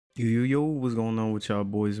Yo, what's going on with y'all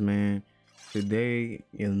boys, man? Today,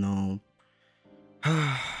 Kendo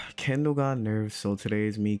got nerfed, so today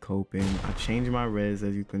is me coping. I changed my res,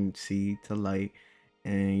 as you can see, to light.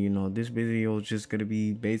 And, this video is just gonna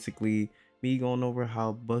be basically me going over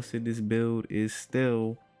how busted this build is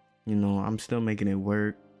still. I'm still making it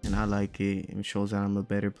work, and I like it, and it shows that I'm a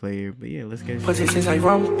better player. But yeah, let's get Pussy tastes like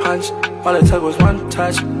rum punch. All it took was one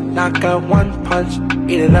touch. Knock out one punch.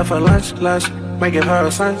 Eat it up for lunch. Might give her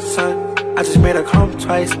a son. I just made her come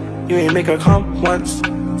twice. You ain't make her come once.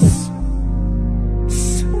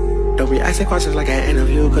 Don't be asking questions like an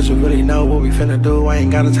interview, cause you really know what we finna do. I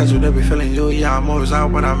ain't gotta touch you to be feeling you. Yeah, I'm always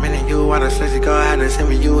out, but I'm in you. Why the sexy girl had to send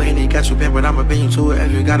me you? Handy got you bent, but I'ma bend you too.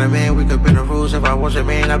 If you got a man, we could bend the rules. If I was your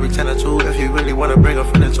man, I'd be 10 or 2. If you really wanna bring a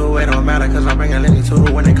friend or two, it don't matter, cause I'm bringing Lenny too.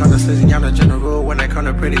 When it comes to slizzy, I'm the general. When it comes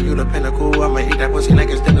to pretty, you the pinnacle. I'ma eat that pussy like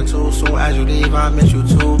it's dinner too. Soon as you leave, I miss you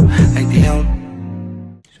too. Like damn.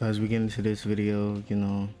 So as we get into this video,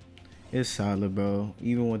 it's solid, bro.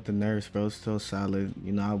 Even with the nerfs, bro, it's still solid.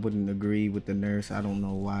 I wouldn't agree with the nerfs. I don't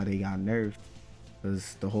know why they got nerfed,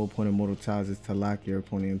 because the whole point of Mortal Ties is to lock your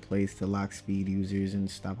opponent in place, to lock speed users and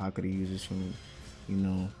stop Hakuto users from,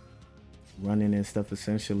 running and stuff,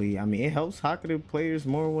 essentially. I mean, it helps Hakuto players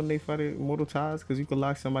more when they fight at Mortal Ties, because you can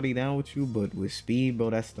lock somebody down with you, but with speed, bro,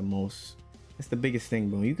 that's the biggest thing,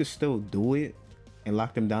 bro. You can still do it and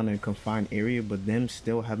lock them down in a confined area, but them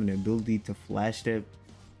still having the ability to flash step,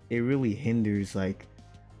 it really hinders like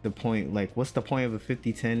the point. Like, what's the point of a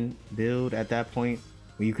 50-10 build at that point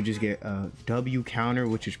where you could just get a W counter,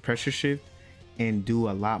 which is pressure shift, and do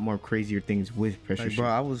a lot more crazier things with pressure shift? Bro,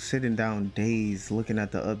 I was sitting down days looking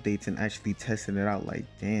at the updates and actually testing it out. Like,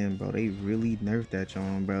 damn, bro, they really nerfed that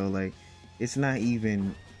John, bro. Like, it's not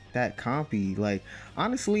even that compy. Like,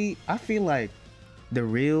 honestly, I feel like the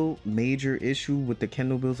real major issue with the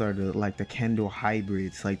Kendo builds are the Kendo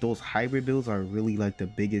hybrids. Like, those hybrid builds are really like the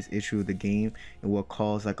biggest issue of the game, and what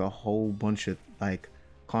caused like a whole bunch of like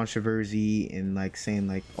controversy and like saying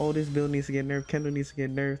like, oh, this build needs to get nerfed, Kendo needs to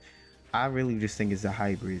get nerfed. I really just think it's the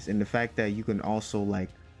hybrids, and the fact that you can also like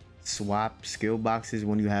swap skill boxes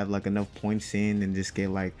when you have like enough points in, and just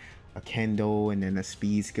get like a Kendo and then a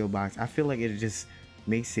speed skill box. I feel like it just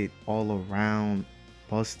makes it all around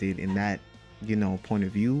busted in that point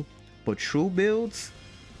of view. But true builds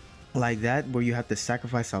like that, where you have to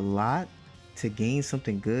sacrifice a lot to gain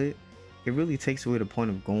something good, it really takes away the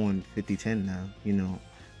point of going 50-10 now,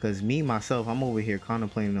 because me myself, I'm over here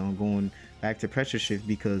contemplating on going back to pressure shift,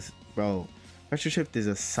 because bro, pressure shift is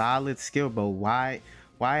a solid skill, but why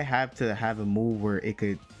have to have a move where it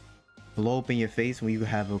could blow up in your face when you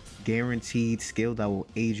have a guaranteed skill that will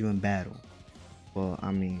aid you in battle? Well,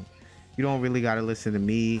 I mean, you don't really got to listen to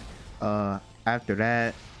me. After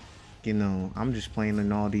that, I'm just playing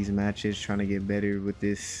in all these matches, trying to get better with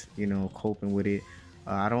this, coping with it.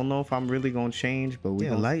 I don't know if I'm really gonna change, but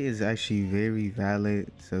light is actually very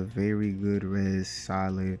valid. It's a very good res,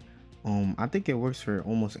 solid. I think it works for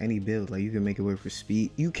almost any build. Like, you can make it work for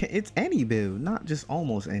speed. It's any build, not just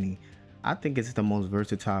almost any. I think it's the most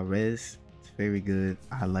versatile res. It's very good.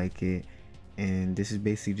 I like it, and this is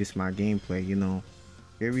basically just my gameplay.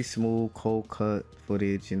 Very smooth, cold cut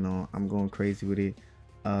footage. I'm going crazy with it.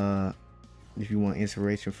 If you want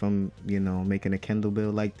inspiration from making a Kendo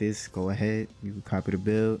build like this, go ahead, you can copy the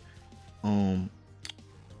build.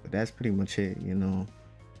 But that's pretty much it.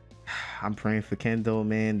 I'm praying for Kendo,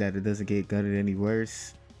 man, that it doesn't get gutted any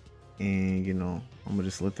worse. And I'm gonna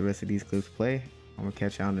just let the rest of these clips play. I'm gonna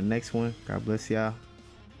catch y'all on the next one. God bless y'all,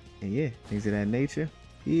 and yeah, things of that nature.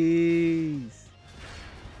 Peace.